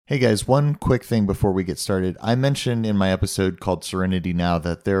Hey guys, one quick thing before we get started. I mentioned in my episode called Serenity Now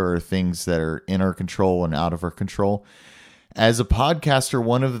that there are things that are in our control and out of our control. As a podcaster,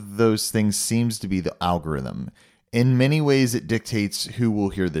 one of those things seems to be the algorithm. In many ways, it dictates who will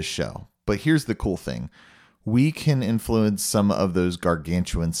hear this show. But here's the cool thing. We can influence some of those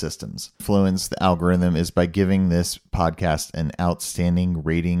gargantuan systems. Influence the algorithm is by giving this podcast an outstanding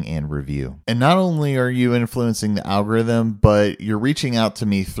rating and review. And not only are you influencing the algorithm, but you're reaching out to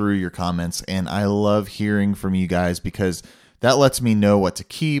me through your comments. And I love hearing from you guys because that lets me know what to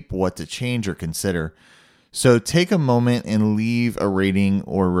keep, what to change or consider. So take a moment and leave a rating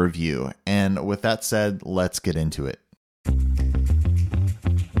or review. And with that said, let's get into it.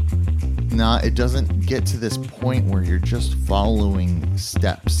 It doesn't get to this point where you're just following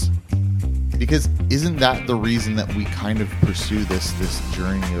steps. Because isn't that the reason that we kind of pursue this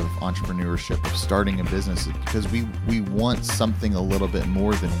journey of entrepreneurship, of starting a business? Is because we want something a little bit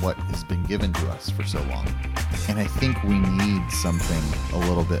more than what has been given to us for so long. And I think we need something a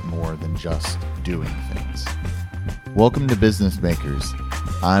little bit more than just doing things. Welcome to Business Makers.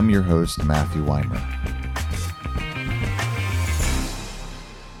 I'm your host, Matthew Weimer.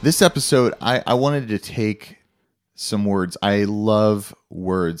 This episode, I wanted to take some words. I love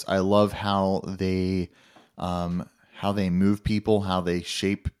words. I love how they move people, how they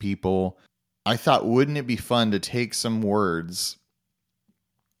shape people. I thought, wouldn't it be fun to take some words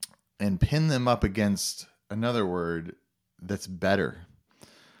and pin them up against another word that's better,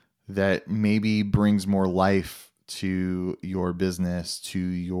 that maybe brings more life to your business, to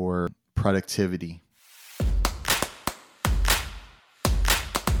your productivity.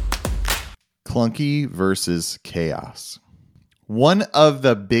 Clunky versus chaos. One of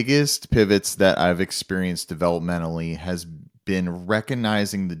the biggest pivots that I've experienced developmentally has been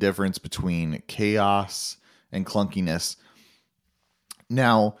recognizing the difference between chaos and clunkiness.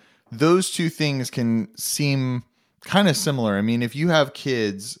 Now, those two things can seem kind of similar. I mean, if you have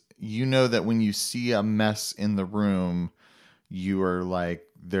kids, you know that when you see a mess in the room, you are like,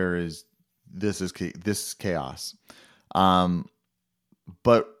 this is chaos.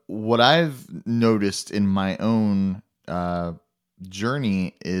 But what I've noticed in my own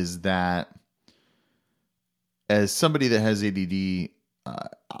journey is that as somebody that has ADD,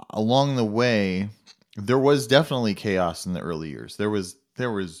 along the way, there was definitely chaos in the early years. There was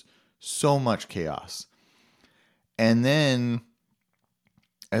so much chaos. And then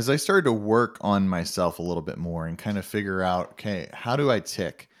as I started to work on myself a little bit more and kind of figure out, okay, how do I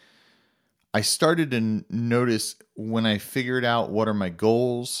tick? I started to notice when I figured out what are my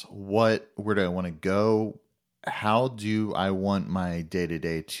goals, where do I want to go, how do I want my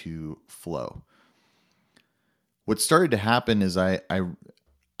day-to-day to flow. What started to happen is I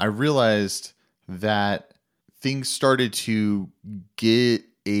realized that things started to get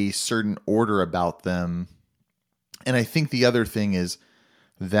a certain order about them. And I think the other thing is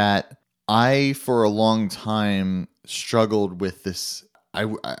that I, for a long time, struggled with this.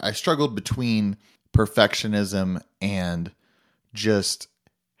 I struggled between perfectionism and just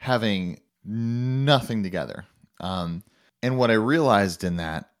having nothing together. And what I realized in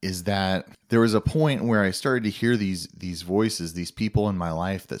that is that there was a point where I started to hear these voices, these people in my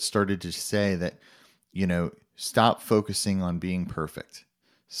life that started to say that, stop focusing on being perfect.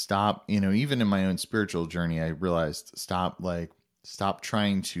 Stop, even in my own spiritual journey, I realized stop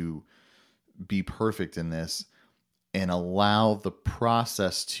trying to be perfect in this. And allow the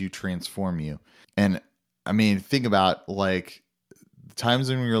process to transform you. And I mean, think about like times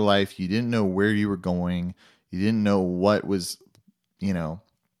in your life you didn't know where you were going. You didn't know what was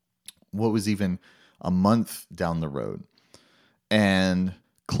even a month down the road. And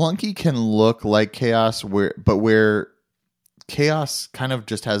clunky can look like chaos, where chaos kind of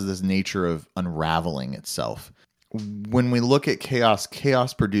just has this nature of unraveling itself. When we look at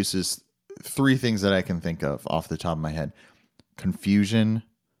chaos produces three things that I can think of off the top of my head: confusion,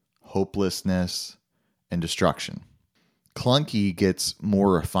 hopelessness, and destruction. Clunky gets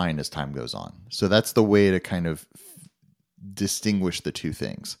more refined as time goes on. So that's the way to kind of distinguish the two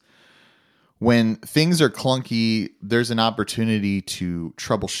things. When things are clunky, there's an opportunity to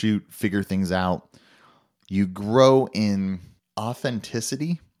troubleshoot, figure things out. You grow in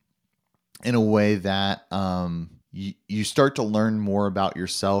authenticity in a way that you start to learn more about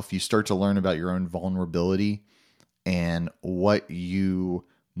yourself. You start to learn about your own vulnerability and what you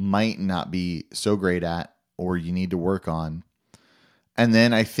might not be so great at or you need to work on. And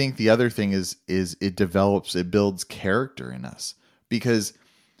then I think the other thing is it builds character in us, because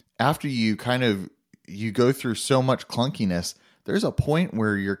after you go through so much clunkiness, there's a point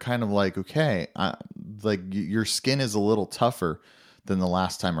where you're kind of like, okay, like your skin is a little tougher. than the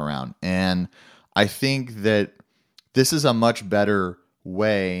last time around. And I think that this is a much better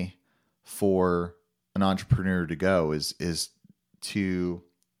way for an entrepreneur to go is to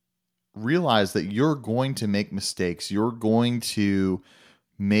realize that you're going to make mistakes. You're going to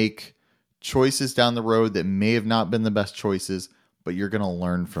make choices down the road that may have not been the best choices, but you're going to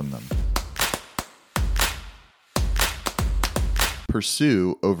learn from them.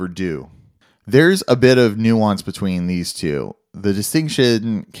 Pursue over do. There's a bit of nuance between these two. The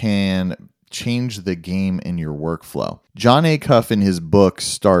distinction can change the game in your workflow. John Acuff in his book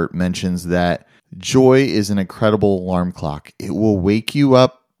Start mentions that joy is an incredible alarm clock. It will wake you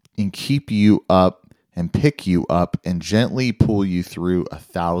up and keep you up and pick you up and gently pull you through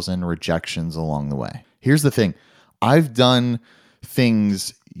 1,000 rejections along the way. Here's the thing. I've done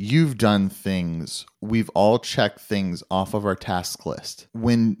things, you've done things, we've all checked things off of our task list.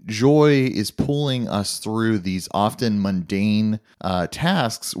 When joy is pulling us through these often mundane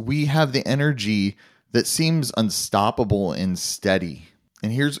tasks, we have the energy that seems unstoppable and steady.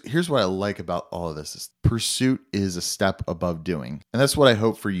 And here's what I like about all of this is pursuit is a step above doing. And that's what I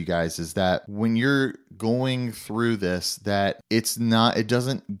hope for you guys is that when you're going through this, that it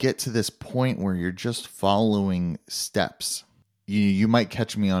doesn't get to this point where you're just following steps. You might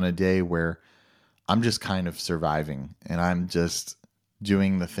catch me on a day where I'm just kind of surviving and I'm just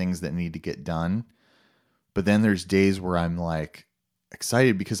doing the things that need to get done. But then there's days where I'm like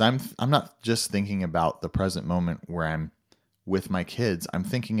excited because I'm not just thinking about the present moment where I'm with my kids. I'm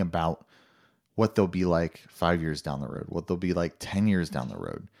thinking about what they'll be like 5 years down the road, what they'll be like 10 years down the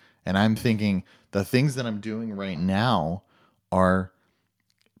road. And I'm thinking the things that I'm doing right now are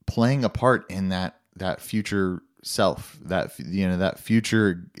playing a part in that future self, that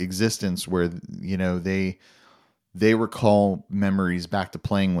future existence where they recall memories back to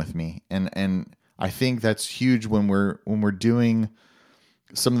playing with me. And I think that's huge when we're doing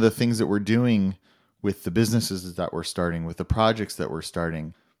some of the things that we're doing with the businesses that we're starting, with the projects that we're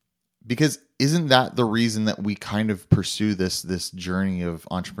starting. Because isn't that the reason that we kind of pursue this journey of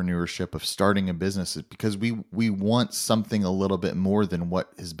entrepreneurship, of starting a business? Is because we want something a little bit more than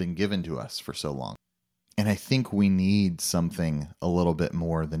what has been given to us for so long. And I think we need something a little bit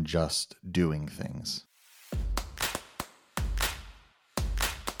more than just doing things.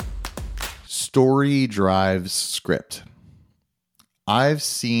 Story drives script. I've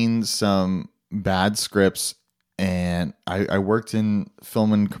seen some bad scripts, and I worked in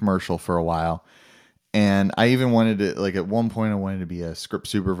film and commercial for a while, and I even wanted to, like at one point I wanted to be a script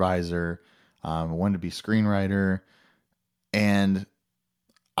supervisor, I wanted to be a screenwriter, and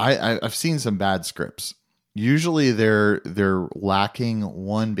I've seen some bad scripts. Usually they're lacking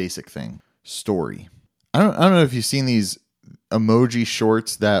one basic thing: story. I don't know if you've seen these emoji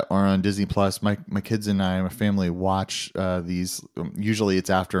shorts that are on Disney Plus. My kids and I, my family, watch these. Usually it's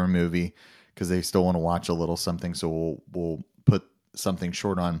after a movie because they still want to watch a little something. So we'll put something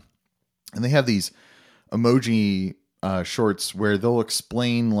short on, and they have these emoji shorts where they'll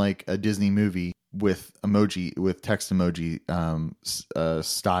explain like a Disney movie with text emoji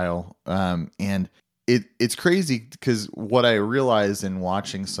style, and it's crazy because what I realized in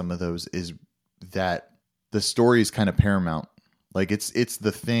watching some of those is that the story is kind of paramount. Like it's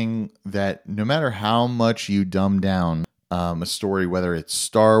the thing that no matter how much you dumb down a story, whether it's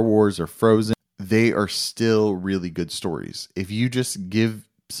Star Wars or Frozen, they are still really good stories. If you just give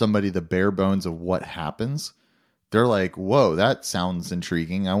somebody the bare bones of what happens, they're like, whoa, that sounds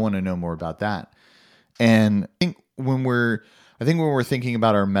intriguing. I want to know more about that. And I think when we're thinking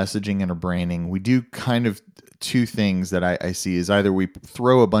about our messaging and our branding, we do kind of two things that I see is either we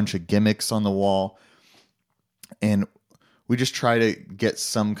throw a bunch of gimmicks on the wall and we just try to get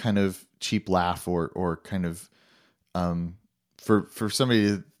some kind of cheap laugh or kind of for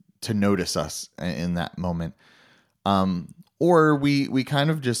somebody to notice us in that moment. Or we kind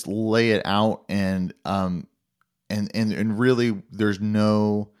of just lay it out and really there's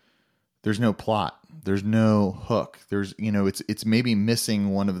no plot. There's no hook. It's maybe missing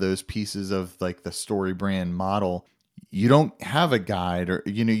one of those pieces of like the story brand model. You don't have a guide, or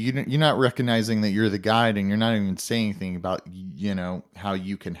you're not recognizing that you're the guide, and you're not even saying anything about how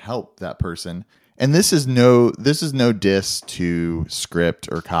you can help that person. And this is no diss to script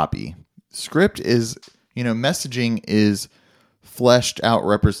or copy. Script is, messaging is fleshed out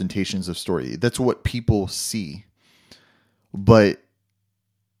representations of story. That's what people see. But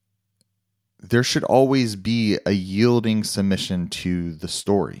there should always be a yielding submission to the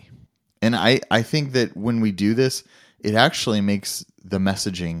story. And I think that when we do this, it actually makes the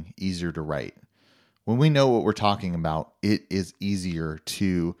messaging easier to write. When we know what we're talking about, it is easier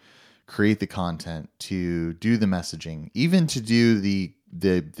to create the content, to do the messaging, even to do the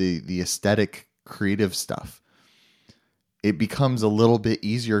aesthetic creative stuff, it becomes a little bit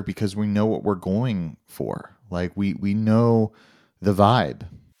easier because we know what we're going for. Like we know the vibe.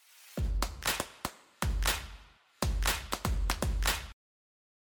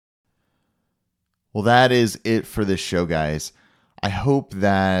 Well, that is it for this show, guys. I hope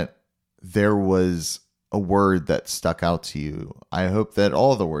that there was a word that stuck out to you. I hope that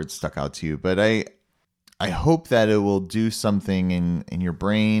all the words stuck out to you, but I hope that it will do something in your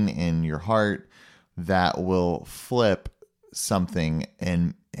brain, in your heart, that will flip something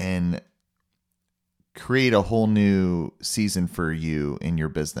and create a whole new season for you in your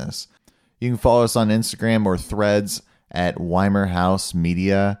business. You can follow us on Instagram or Threads at Weimer House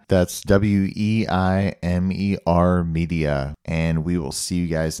Media. That's WEIMER Media. And we will see you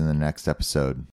guys in the next episode.